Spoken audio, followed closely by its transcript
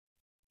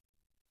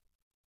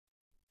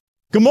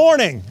Good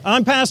morning.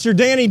 I'm Pastor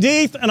Danny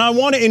Deeth, and I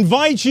want to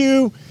invite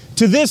you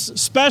to this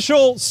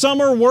special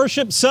summer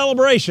worship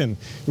celebration.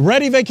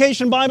 Ready,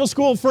 Vacation Bible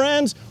School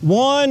friends?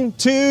 1,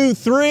 2,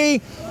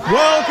 3.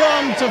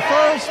 Welcome to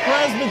First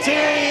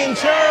Presbyterian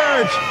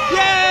Church.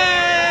 Yay!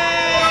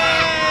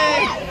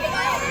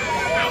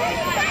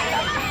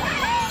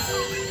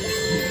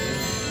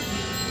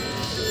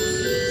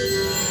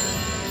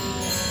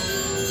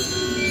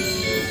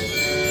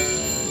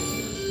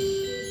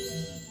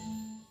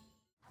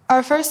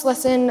 Our first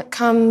lesson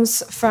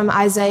comes from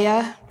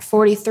Isaiah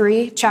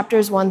 43,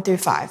 chapters 1 through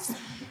 5.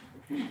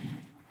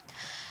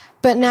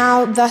 But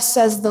now, thus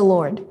says the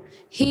Lord,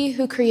 He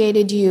who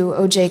created you,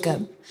 O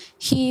Jacob,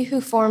 He who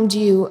formed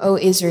you, O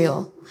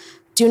Israel,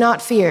 do not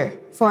fear,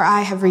 for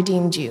I have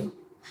redeemed you.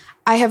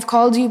 I have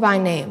called you by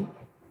name.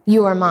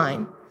 You are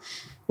mine.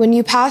 When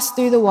you pass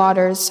through the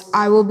waters,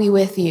 I will be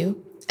with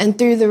you, and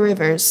through the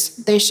rivers,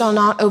 they shall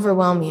not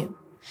overwhelm you.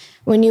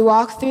 When you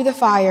walk through the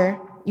fire,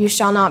 you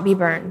shall not be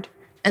burned,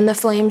 and the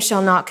flame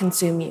shall not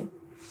consume you.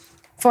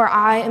 For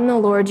I am the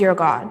Lord your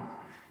God,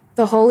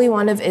 the Holy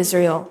One of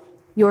Israel,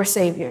 your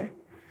Savior.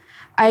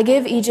 I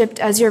give Egypt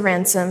as your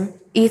ransom,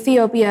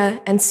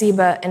 Ethiopia and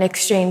Seba in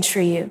exchange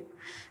for you,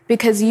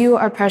 because you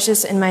are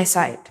precious in my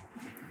sight,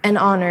 and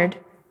honored,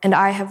 and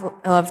I have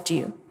loved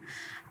you.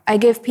 I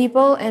give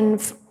people in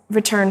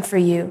return for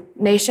you,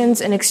 nations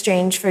in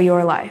exchange for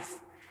your life.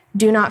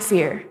 Do not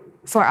fear,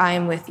 for I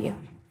am with you.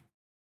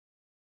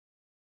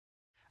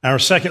 Our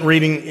second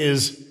reading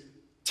is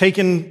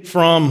taken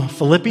from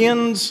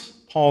Philippians,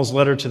 Paul's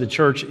letter to the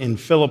church in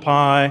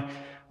Philippi.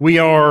 We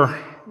are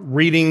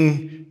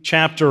reading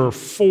chapter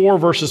 4,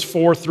 verses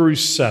 4 through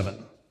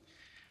 7.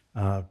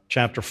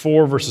 Chapter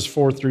 4, verses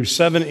 4 through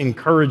 7,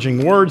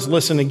 encouraging words.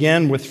 Listen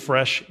again with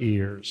fresh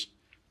ears.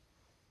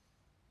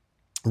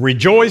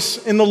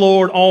 Rejoice in the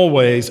Lord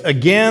always.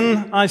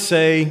 Again, I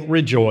say,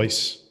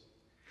 rejoice.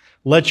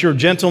 Let your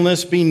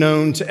gentleness be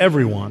known to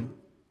everyone.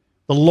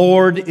 The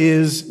Lord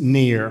is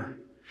near.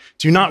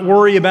 Do not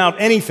worry about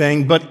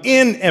anything, but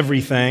in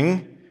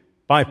everything,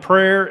 by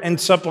prayer and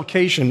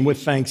supplication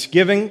with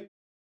thanksgiving,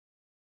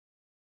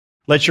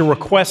 let your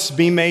requests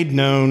be made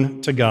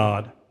known to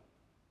God.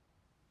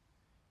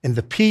 And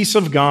the peace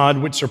of God,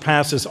 which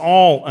surpasses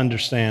all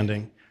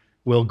understanding,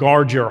 will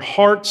guard your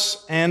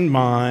hearts and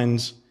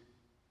minds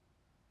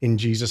in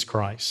Jesus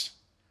Christ.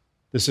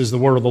 This is the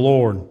word of the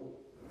Lord.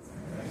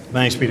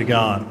 Thanks be to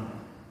God.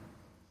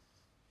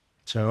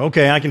 So,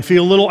 I can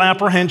feel a little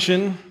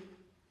apprehension.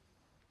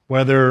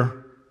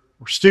 Whether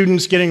we're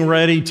students getting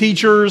ready,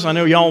 teachers, I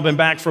know y'all have been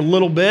back for a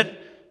little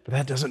bit, but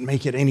that doesn't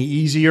make it any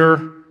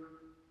easier.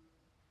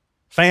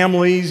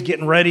 Families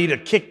getting ready to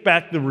kick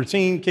the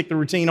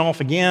routine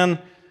off again.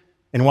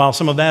 And while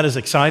some of that is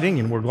exciting,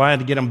 and we're glad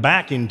to get them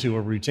back into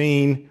a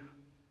routine,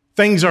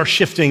 things are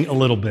shifting a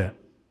little bit.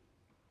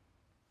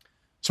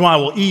 So I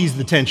will ease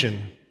the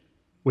tension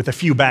with a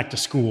few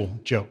back-to-school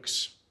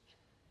jokes.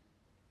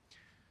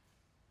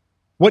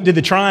 What did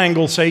the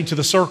triangle say to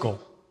the circle?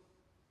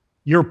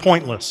 You're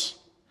pointless.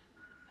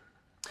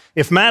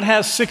 If Matt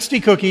has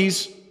 60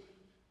 cookies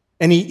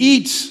and he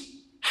eats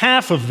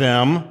half of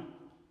them,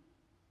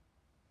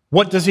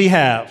 what does he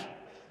have?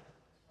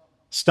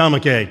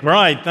 Stomachache.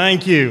 Right,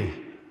 thank you.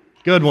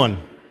 Good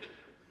one.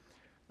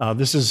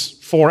 This is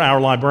for our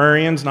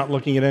librarians, not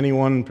looking at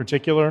anyone in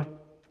particular.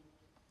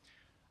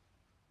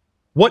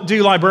 What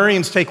do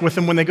librarians take with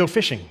them when they go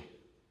fishing?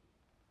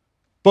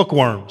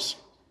 Bookworms.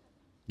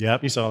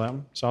 Yep, you saw that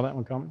one. Saw that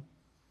one coming.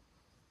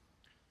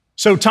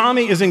 So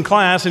Tommy is in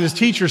class, and his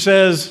teacher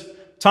says,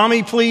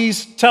 Tommy,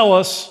 please tell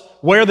us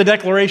where the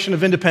Declaration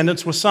of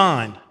Independence was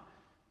signed.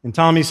 And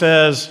Tommy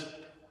says,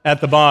 at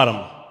the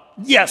bottom.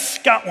 Yes,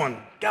 got one,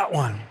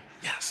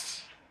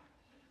 yes.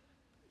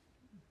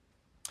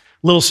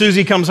 Little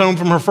Susie comes home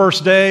from her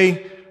first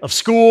day of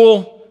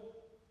school.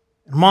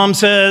 Her mom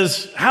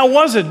says, how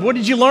was it? What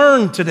did you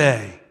learn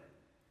today?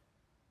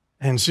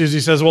 And Susie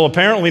says, well,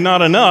 apparently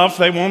not enough.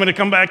 They want me to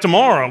come back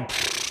tomorrow.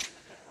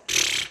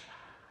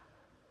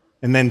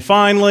 And then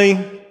finally,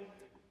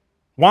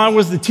 why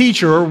was the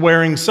teacher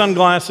wearing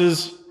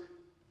sunglasses?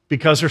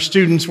 Because her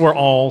students were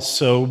all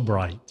so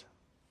bright.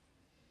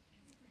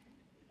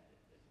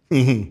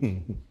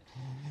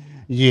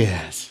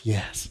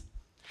 Yes.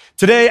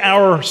 Today,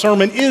 our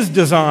sermon is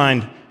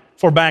designed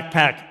for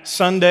Backpack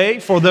Sunday,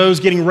 for those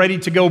getting ready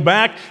to go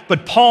back,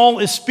 but Paul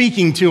is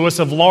speaking to us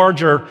of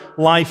larger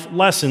life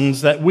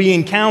lessons that we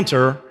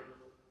encounter,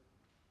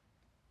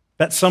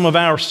 that some of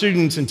our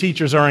students and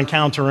teachers are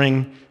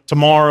encountering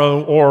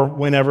tomorrow or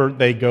whenever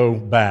they go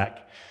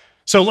back.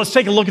 So let's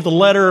take a look at the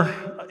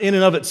letter in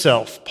and of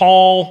itself.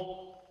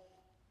 Paul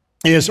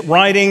is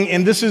writing,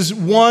 and this is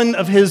one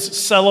of his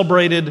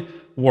celebrated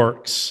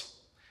works.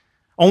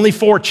 Only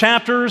 4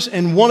 chapters,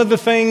 and one of the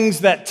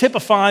things that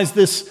typifies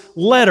this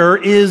letter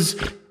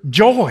is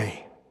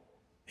joy.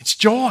 It's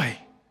joy.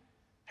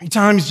 How many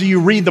times do you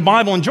read the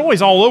Bible? And joy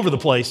is all over the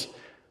place.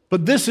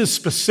 But this is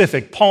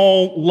specific.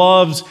 Paul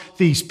loves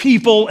these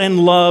people and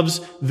loves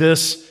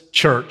this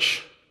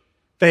church.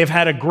 They have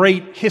had a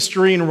great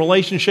history and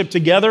relationship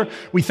together.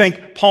 We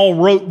think Paul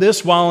wrote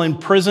this while in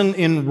prison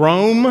in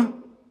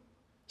Rome.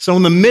 So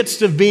in the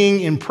midst of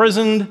being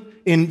imprisoned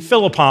in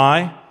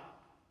Philippi,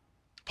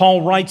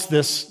 Paul writes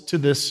this to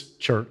this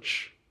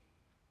church.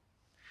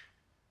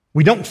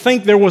 We don't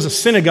think there was a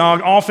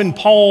synagogue. Often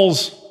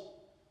Paul's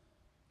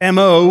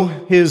MO,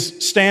 his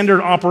standard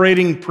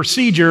operating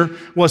procedure,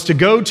 was to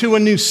go to a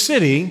new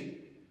city,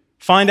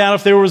 find out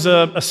if there was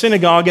a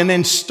synagogue, and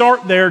then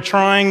start there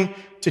trying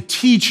to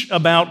teach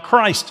about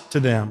Christ to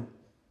them.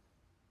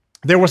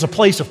 There was a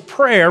place of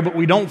prayer, but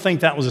we don't think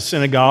that was a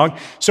synagogue.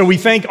 So we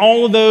think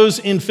all of those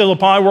in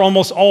Philippi were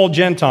almost all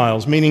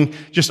Gentiles, meaning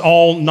just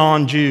all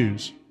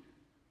non-Jews.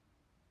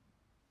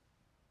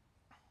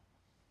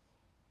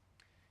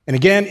 And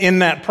again, in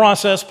that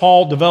process,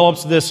 Paul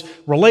develops this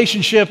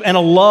relationship and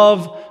a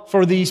love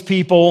for these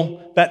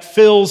people that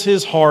fills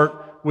his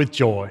heart with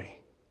joy.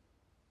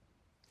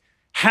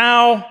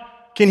 How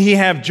can he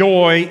have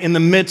joy in the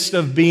midst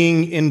of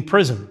being in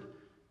prison,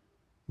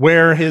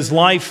 where his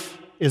life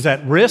is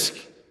at risk?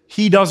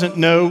 He doesn't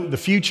know the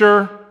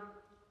future.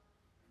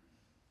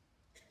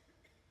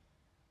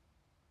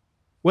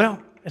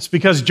 Well, it's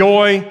because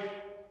joy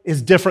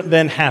is different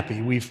than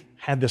happy. We've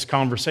had this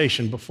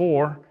conversation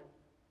before.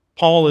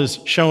 Paul is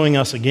showing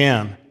us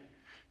again.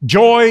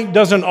 Joy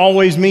doesn't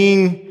always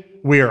mean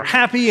we're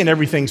happy and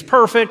everything's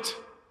perfect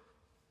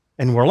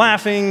and we're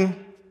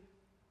laughing.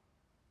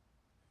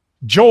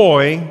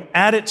 Joy,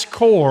 at its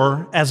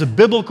core, as a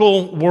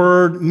biblical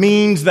word,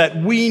 means that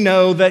we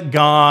know that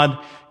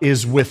God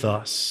is with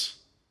us.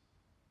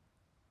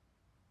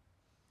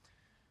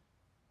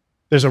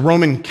 There's a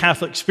Roman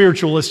Catholic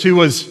spiritualist who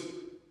was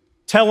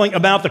telling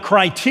about the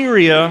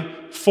criteria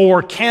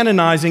for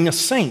canonizing a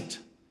saint.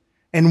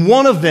 And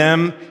one of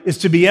them is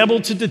to be able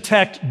to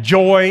detect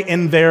joy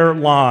in their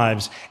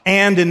lives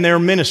and in their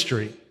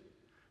ministry.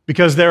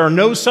 Because there are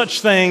no such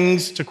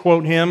things, to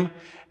quote him,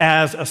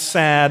 as a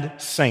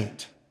sad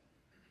saint.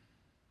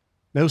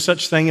 No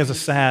such thing as a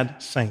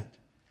sad saint.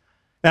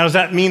 Now, does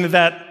that mean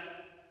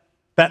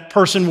that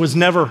person was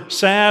never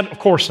sad? Of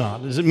course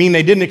not. Does it mean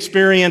they didn't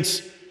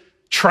experience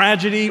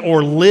tragedy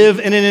or live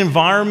in an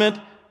environment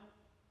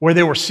where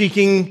they were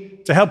seeking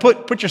to help?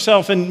 Put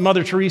yourself in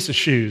Mother Teresa's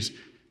shoes.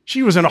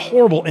 She was in a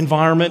horrible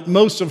environment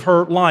most of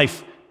her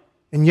life,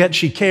 and yet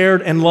she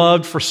cared and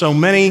loved for so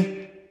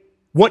many.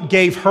 What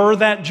gave her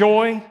that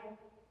joy?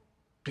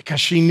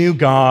 Because she knew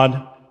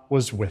God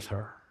was with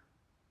her.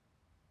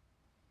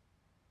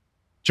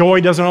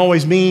 Joy doesn't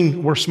always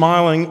mean we're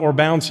smiling or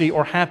bouncy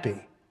or happy.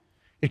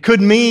 It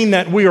could mean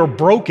that we are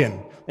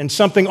broken and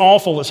something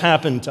awful has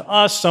happened to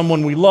us,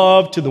 someone we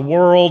love, to the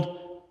world.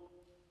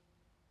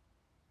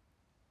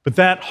 But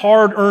that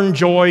hard-earned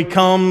joy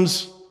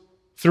comes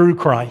through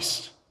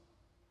Christ,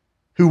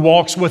 who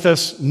walks with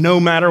us no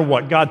matter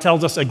what. God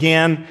tells us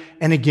again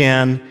and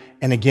again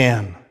and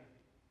again.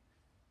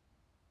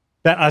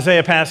 That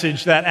Isaiah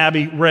passage that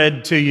Abby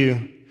read to you,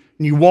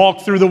 and you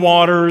walk through the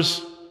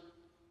waters,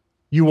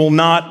 you will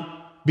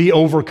not be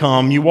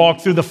overcome. You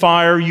walk through the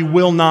fire, you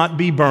will not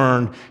be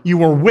burned.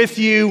 You are with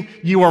you,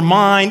 you are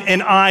mine,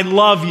 and I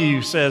love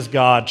you, says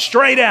God.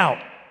 Straight out.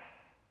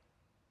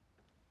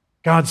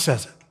 God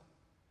says it.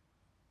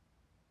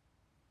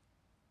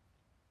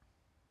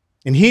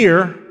 And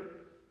here,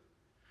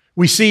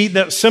 we see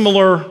that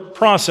similar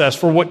process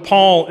for what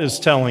Paul is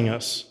telling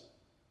us.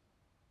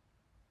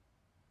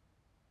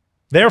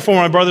 Therefore,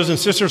 my brothers and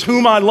sisters,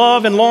 whom I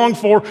love and long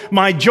for,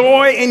 my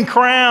joy and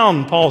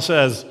crown, Paul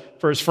says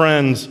for his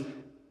friends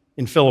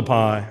in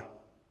Philippi.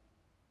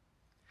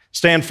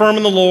 Stand firm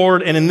in the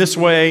Lord, and in this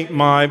way,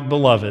 my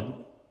beloved.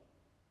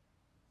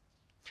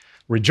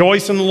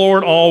 Rejoice in the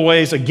Lord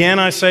always. Again,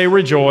 I say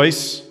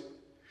rejoice.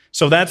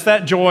 So that's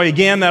that joy.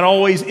 Again, that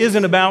always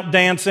isn't about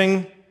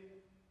dancing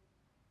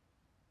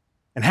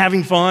and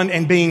having fun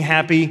and being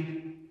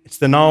happy. It's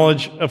the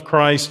knowledge of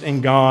Christ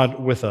and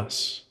God with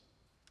us.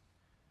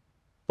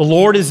 The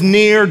Lord is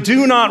near.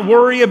 Do not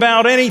worry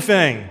about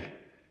anything.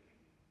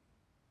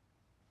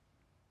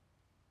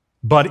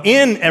 But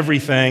in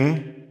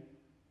everything,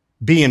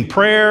 be in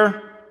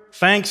prayer,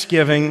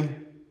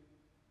 thanksgiving,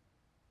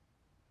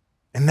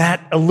 and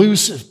that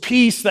elusive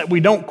peace that we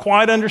don't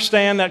quite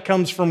understand that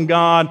comes from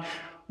God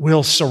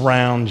will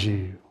surround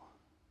you.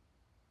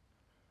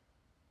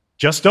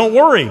 Just don't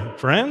worry,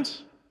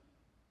 friends.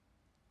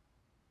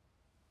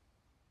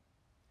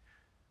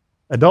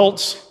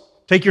 Adults,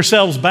 take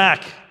yourselves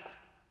back.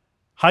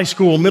 High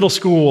school, middle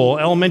school,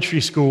 elementary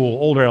school,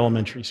 older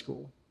elementary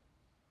school.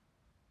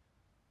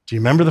 Do you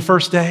remember the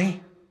first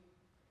day?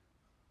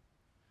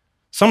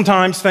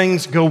 Sometimes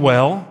things go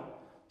well.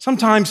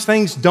 Sometimes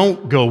things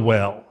don't go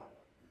well.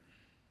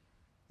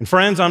 And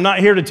friends, I'm not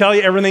here to tell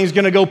you everything's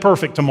going to go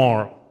perfect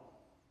tomorrow,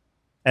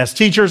 as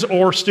teachers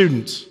or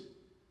students.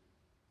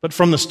 But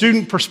from the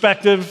student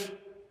perspective,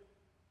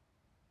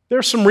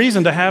 there's some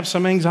reason to have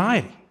some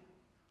anxiety,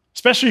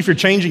 especially if you're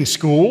changing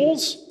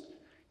schools.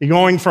 You're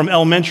going from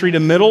elementary to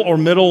middle, or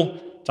middle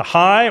to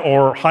high,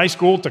 or high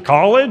school to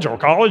college, or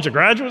college to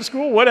graduate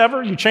school,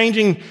 whatever. You're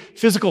changing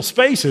physical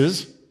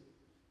spaces.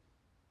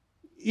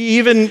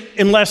 even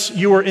unless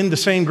you were in the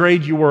same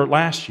grade you were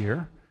last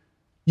year.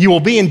 You will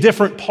be in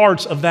different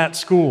parts of that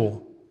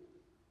school.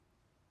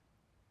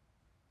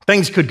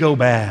 Things could go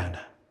bad.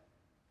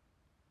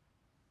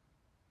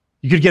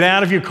 You could get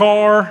out of your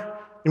car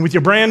and with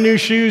your brand new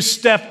shoes,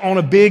 step on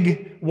a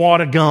big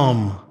wad of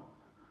gum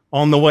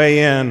on the way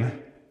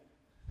in.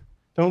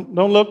 Don't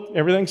look,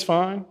 everything's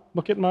fine.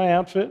 Look at my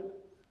outfit.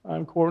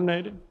 I'm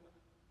coordinated.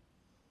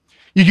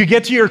 You could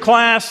get to your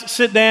class,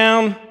 sit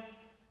down,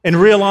 and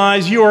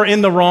realize you are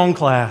in the wrong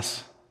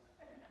class.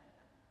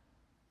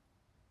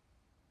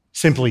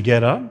 Simply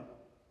get up,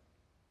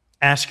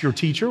 ask your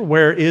teacher,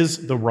 where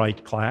is the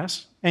right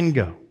class, and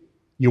go.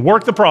 You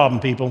work the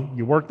problem, people.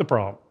 You work the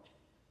problem.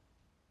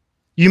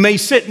 You may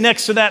sit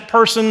next to that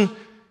person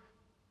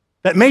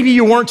that maybe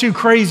you weren't too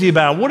crazy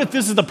about. What if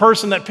this is the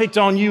person that picked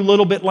on you a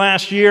little bit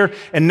last year,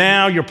 and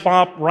now you're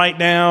plopped right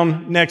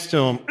down next to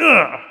them?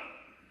 Ugh.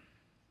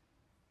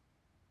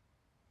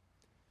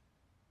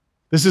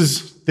 This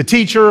is the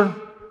teacher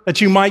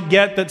that you might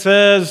get that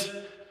says,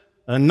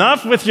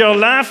 enough with your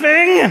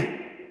laughing.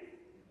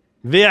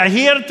 We are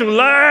here to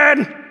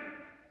learn.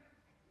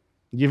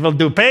 You will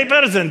do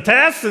papers and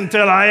tests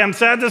until I am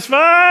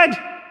satisfied.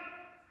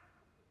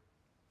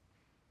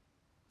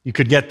 You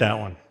could get that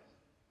one.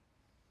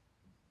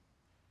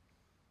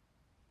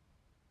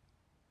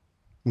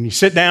 When you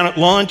sit down at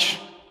lunch,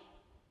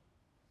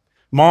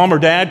 mom or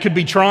dad could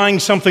be trying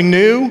something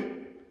new.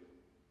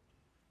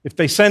 If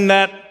they send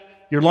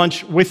your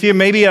lunch with you,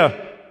 maybe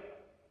a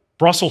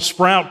Brussels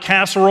sprout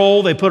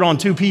casserole they put on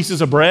 2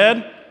 pieces of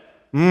bread.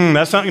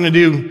 That's not going to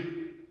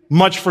do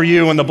much for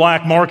you in the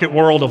black market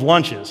world of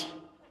lunches.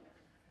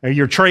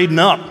 You're trading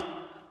up.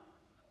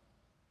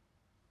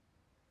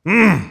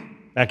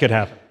 That could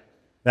happen.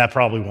 That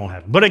probably won't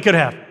happen, but it could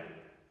happen.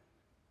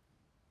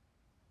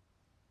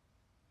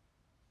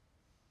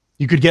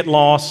 You could get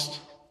lost.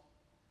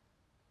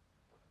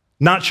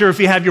 Not sure if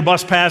you have your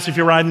bus pass if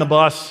you're riding the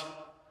bus.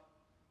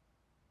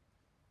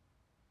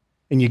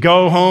 And you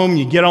go home,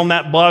 you get on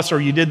that bus, or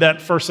you did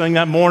that first thing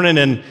that morning,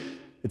 and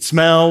it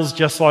smells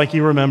just like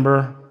you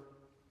remember.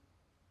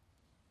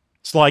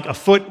 It's like a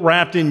foot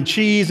wrapped in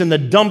cheese in the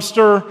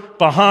dumpster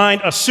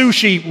behind a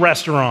sushi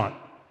restaurant.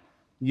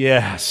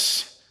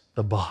 Yes,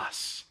 the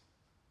bus.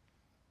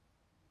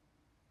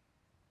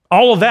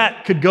 All of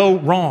that could go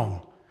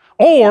wrong.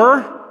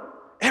 Or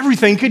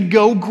everything could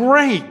go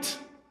great.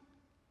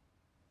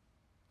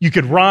 You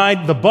could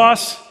ride the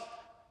bus,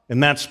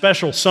 and that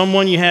special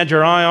someone you had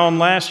your eye on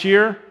last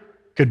year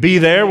could be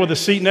there with a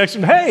seat next to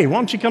him. Hey, why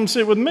don't you come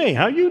sit with me?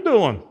 How you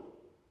doing?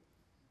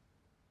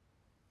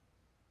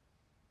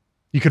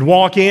 You could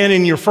walk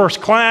in your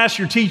first class,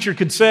 your teacher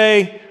could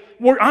say,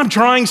 I'm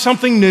trying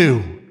something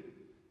new.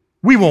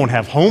 We won't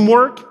have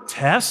homework,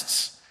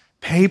 tests,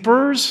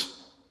 papers.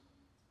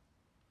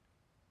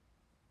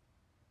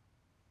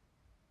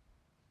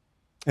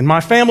 And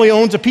my family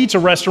owns a pizza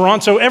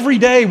restaurant, so every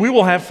day we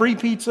will have free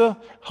pizza,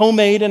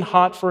 homemade and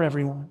hot for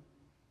everyone.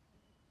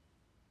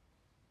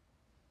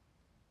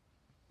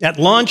 At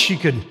lunch, you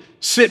could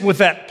sit with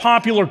that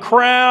popular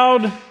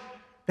crowd.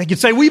 They could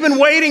say, we've been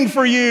waiting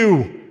for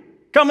you.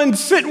 Come and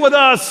sit with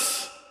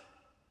us.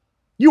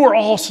 You are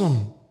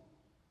awesome.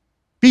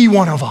 Be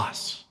one of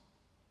us.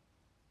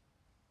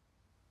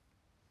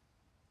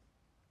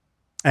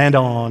 And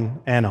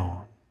on and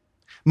on.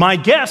 My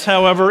guess,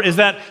 however, is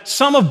that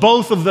some of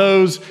both of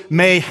those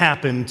may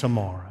happen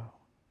tomorrow.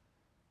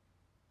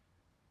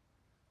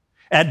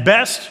 At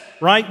best,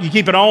 right, you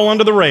keep it all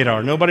under the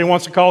radar. Nobody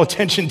wants to call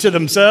attention to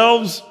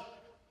themselves.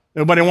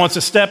 Nobody wants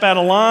to step out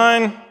of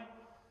line.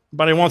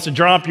 Nobody wants to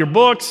drop your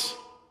books.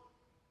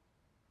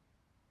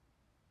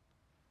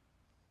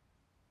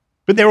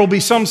 But there will be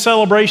some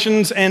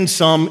celebrations and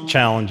some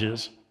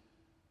challenges.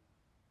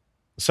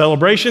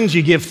 Celebrations,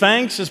 you give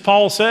thanks, as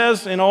Paul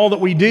says, in all that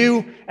we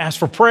do. Ask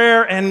for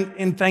prayer, and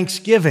in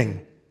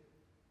thanksgiving,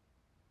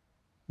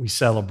 we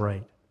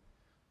celebrate.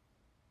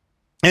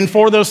 And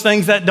for those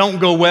things that don't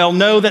go well,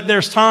 know that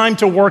there's time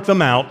to work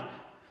them out.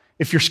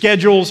 If your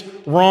schedule's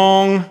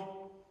wrong,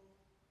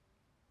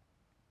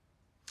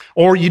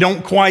 or you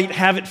don't quite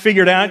have it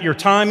figured out, your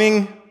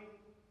timing,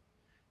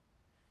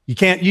 you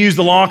can't use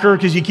the locker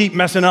because you keep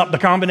messing up the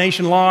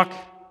combination lock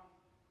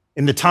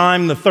in the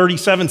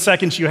 37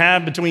 seconds you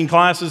have between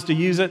classes to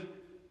use it.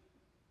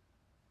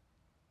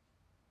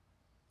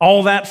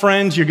 All that,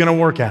 friends, you're going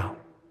to work out.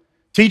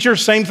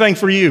 Teachers, same thing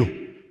for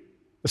you.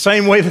 The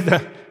same way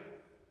that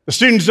the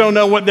students don't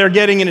know what they're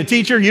getting in a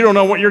teacher, you don't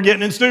know what you're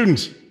getting in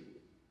students.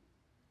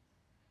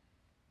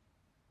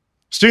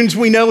 Students,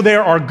 we know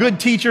there are good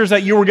teachers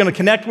that you are going to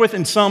connect with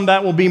and some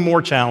that will be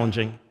more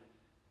challenging.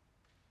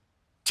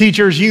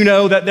 Teachers, you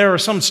know that there are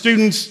some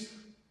students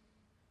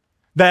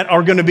that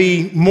are going to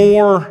be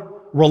more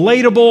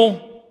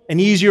relatable and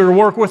easier to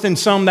work with, and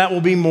some that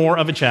will be more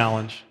of a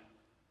challenge.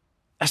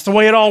 That's the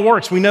way it all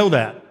works. We know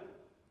that.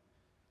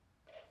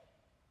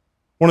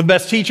 One of the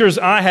best teachers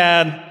I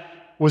had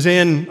was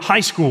in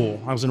high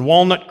school. I was in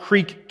Walnut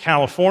Creek,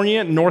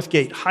 California,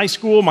 Northgate High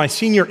School. My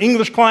senior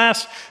English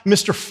class,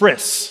 Mr.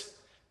 Friss,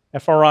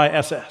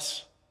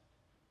 Friss.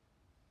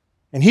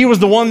 And he was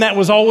the one that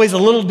was always a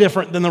little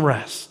different than the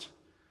rest.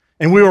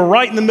 And we were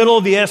right in the middle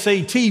of the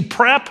SAT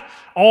prep.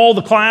 All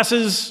the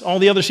classes, all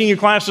the other senior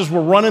classes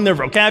were running their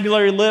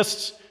vocabulary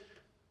lists.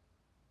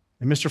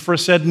 And Mr.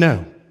 Frist said,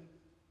 no,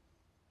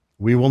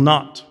 we will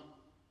not.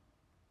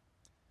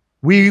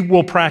 We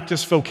will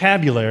practice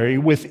vocabulary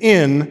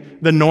within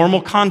the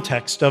normal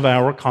context of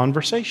our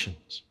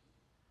conversations.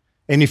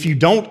 And if you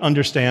don't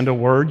understand a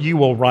word, you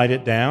will write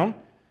it down,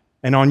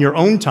 and on your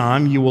own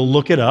time, you will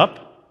look it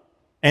up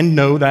and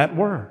know that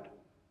word.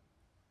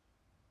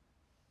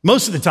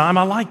 Most of the time,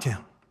 I liked him.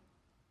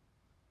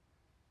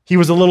 He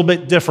was a little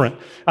bit different.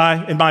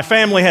 And my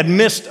family had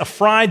missed a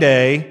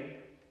Friday,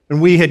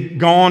 and we had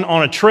gone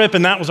on a trip,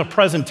 and that was a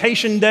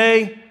presentation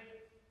day.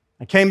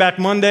 I came back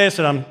Monday. I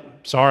said, I'm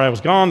sorry I was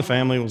gone. The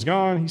family was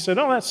gone. He said,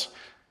 oh,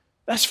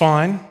 that's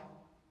fine,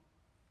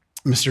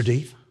 Mr.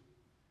 Deeth.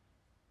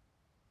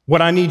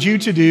 What I need you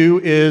to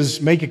do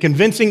is make a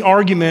convincing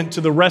argument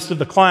to the rest of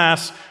the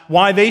class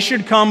why they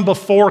should come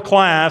before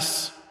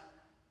class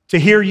to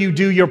hear you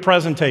do your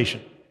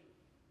presentation.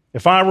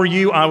 If I were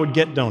you, I would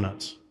get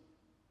donuts.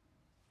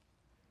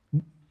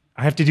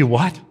 I have to do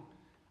what?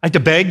 I have to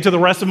beg to the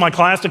rest of my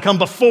class to come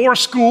before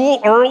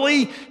school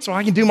early so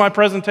I can do my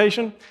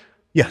presentation?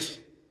 Yes.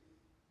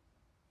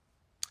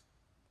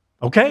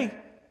 Okay.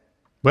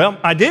 Well,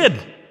 I did,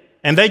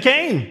 and they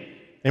came,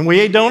 and we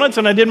ate donuts,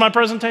 and I did my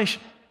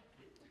presentation.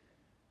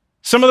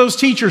 Some of those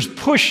teachers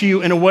push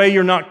you in a way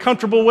you're not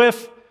comfortable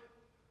with.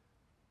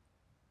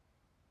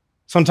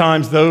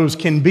 Sometimes those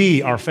can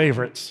be our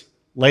favorites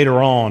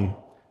later on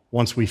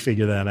once we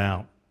figure that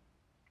out.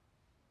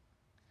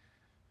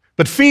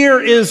 But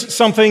fear is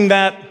something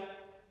that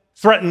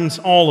threatens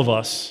all of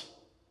us.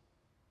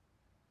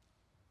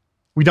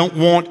 We don't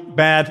want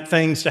bad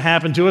things to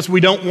happen to us.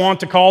 We don't want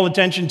to call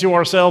attention to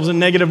ourselves in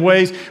negative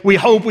ways. We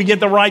hope we get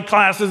the right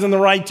classes and the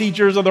right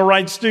teachers or the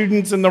right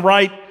students and the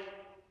right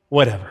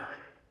whatever.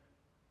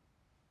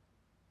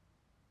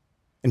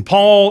 And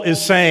Paul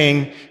is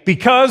saying,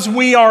 because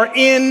we are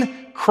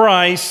in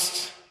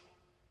Christ,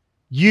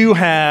 you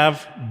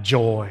have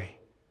joy.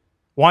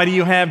 Why do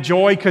you have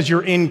joy? Because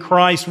you're in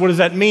Christ. What does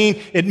that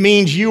mean? It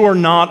means you are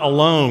not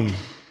alone.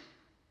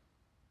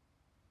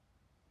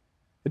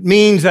 It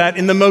means that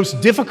in the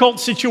most difficult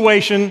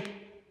situation,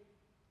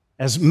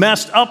 as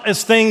messed up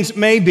as things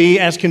may be,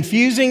 as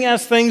confusing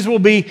as things will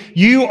be,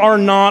 you are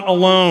not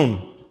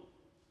alone.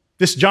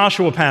 This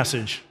Joshua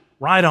passage,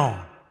 right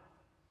on.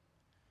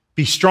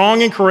 Be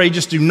strong and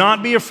courageous. Do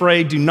not be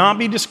afraid. Do not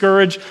be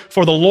discouraged,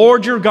 for the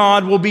Lord your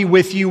God will be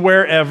with you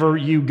wherever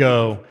you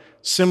go.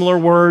 Similar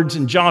words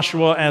in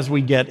Joshua as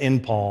we get in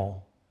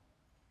Paul.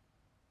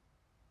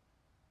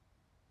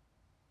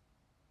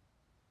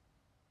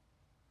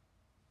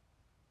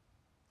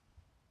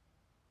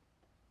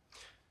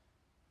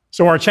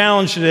 So our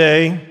challenge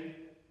today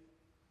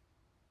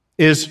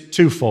is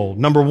twofold.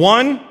 Number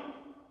one,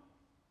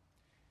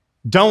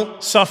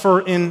 don't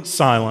suffer in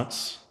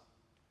silence.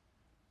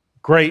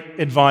 Great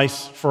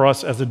advice for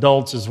us as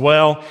adults as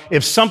well.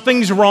 If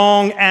something's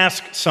wrong,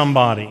 ask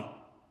somebody.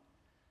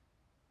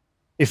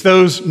 If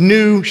those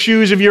new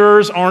shoes of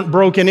yours aren't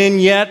broken in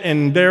yet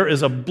and there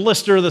is a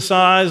blister the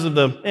size of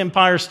the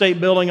Empire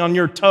State Building on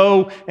your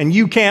toe and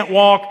you can't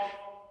walk,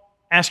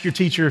 ask your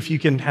teacher if you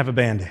can have a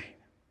Band-Aid.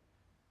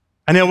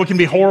 I know it can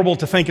be horrible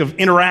to think of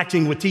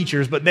interacting with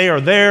teachers, but they are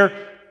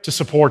there to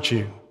support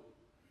you.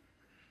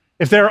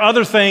 If there are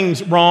other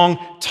things wrong,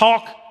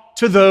 talk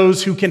to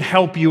those who can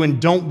help you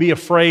and don't be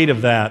afraid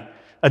of that.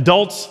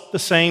 Adults, the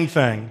same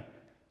thing.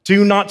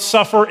 Do not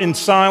suffer in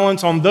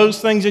silence on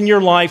those things in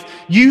your life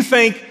you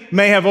think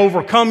may have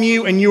overcome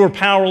you and you are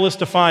powerless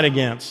to fight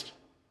against.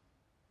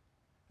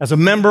 As a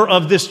member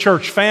of this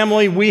church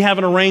family, we have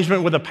an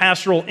arrangement with a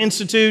pastoral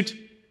institute,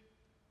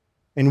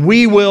 and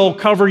we will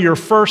cover your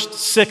first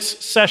 6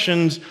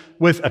 sessions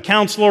with a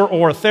counselor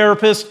or a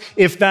therapist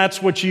if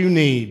that's what you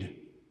need.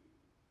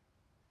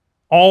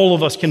 All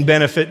of us can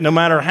benefit, no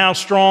matter how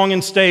strong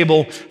and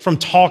stable, from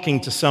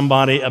talking to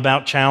somebody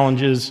about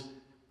challenges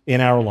in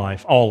our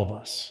life. All of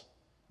us.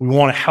 We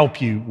want to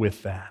help you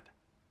with that.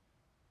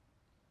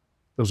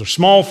 Those are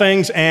small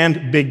things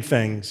and big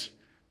things.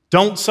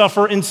 Don't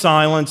suffer in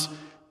silence.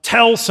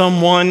 Tell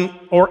someone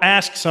or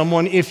ask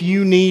someone if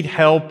you need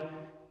help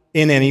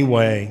in any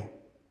way.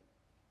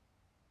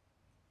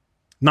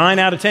 9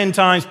 out of 10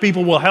 times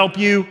people will help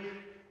you.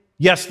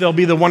 Yes, there'll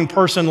be the one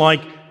person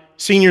like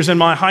seniors in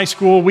my high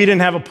school. We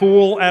didn't have a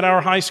pool at our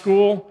high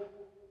school.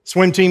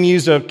 Swim team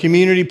used a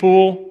community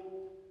pool.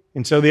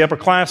 And so the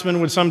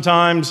upperclassmen would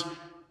sometimes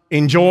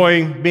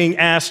enjoy being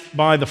asked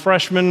by the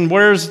freshmen,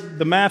 where's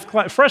the math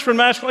class? Freshman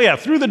math class? Yeah,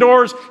 through the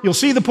doors, you'll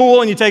see the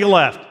pool and you take a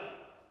left.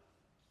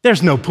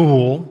 There's no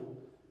pool.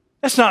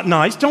 That's not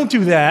nice. Don't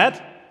do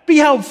that. Be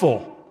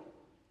helpful.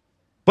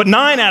 But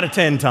 9 out of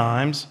 10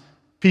 times,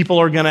 people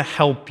are going to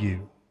help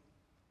you.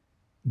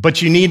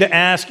 But you need to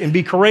ask and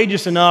be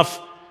courageous enough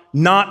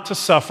not to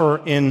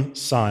suffer in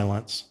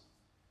silence.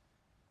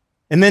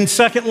 And then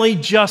secondly,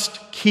 just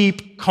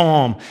keep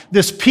calm.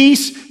 This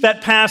peace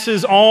that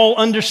passes all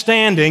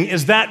understanding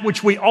is that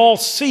which we all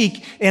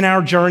seek in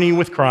our journey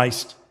with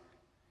Christ.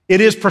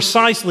 It is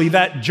precisely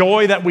that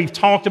joy that we've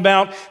talked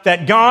about,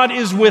 that God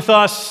is with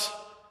us,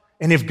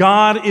 and if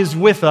God is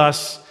with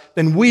us,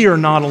 then we are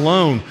not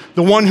alone.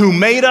 The one who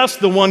made us,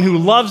 the one who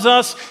loves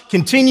us,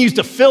 continues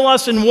to fill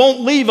us and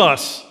won't leave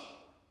us.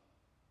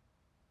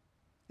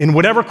 In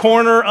whatever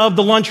corner of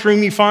the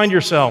lunchroom you find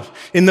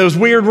yourself, in those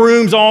weird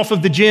rooms off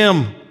of the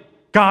gym,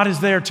 God is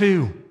there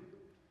too.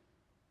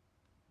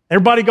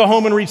 Everybody go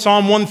home and read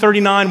Psalm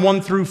 139,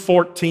 1 through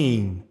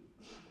 14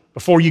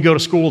 before you go to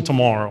school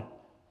tomorrow.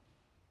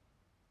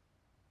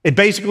 It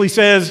basically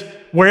says,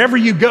 wherever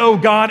you go,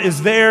 God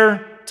is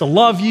there to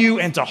love you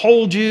and to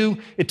hold you.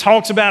 It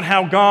talks about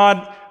how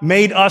God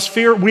made us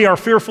we are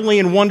fearfully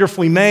and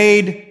wonderfully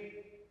made,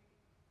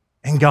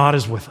 and God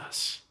is with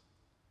us.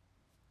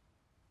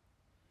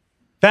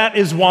 That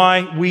is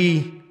why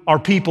we are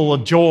people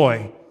of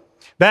joy.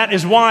 That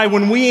is why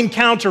when we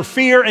encounter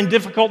fear and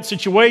difficult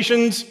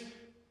situations,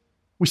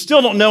 we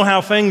still don't know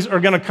how things are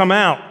going to come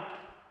out,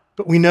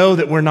 but we know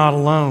that we're not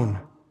alone.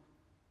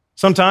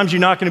 Sometimes you're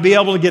not going to be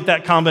able to get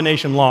that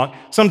combination lock.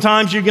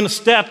 Sometimes you're going to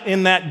step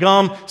in that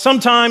gum.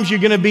 Sometimes you're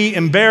going to be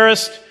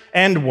embarrassed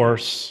and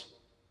worse.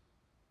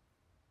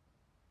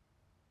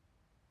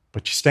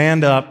 But you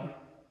stand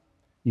up.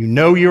 You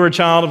know you're a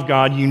child of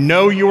God. You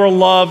know you are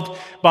loved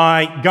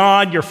by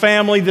God, your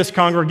family, this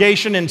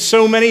congregation, and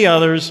so many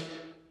others.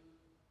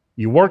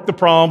 You work the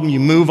problem.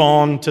 You move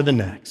on to the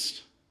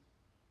next.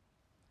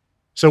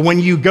 So when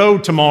you go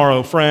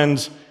tomorrow,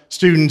 friends,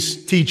 students,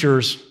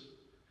 teachers,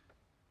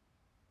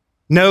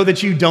 know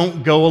that you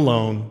don't go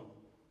alone.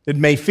 It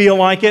may feel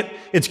like it.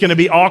 It's going to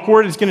be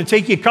awkward. It's going to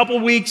take you a couple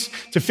weeks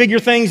to figure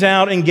things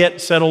out and get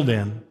settled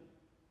in.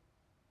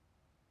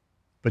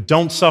 But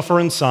don't suffer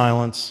in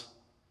silence.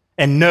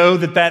 And know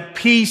that that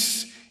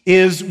peace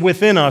is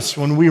within us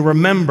when we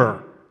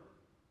remember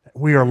that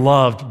we are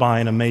loved by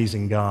an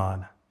amazing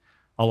God.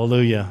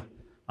 Hallelujah.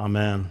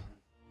 Amen.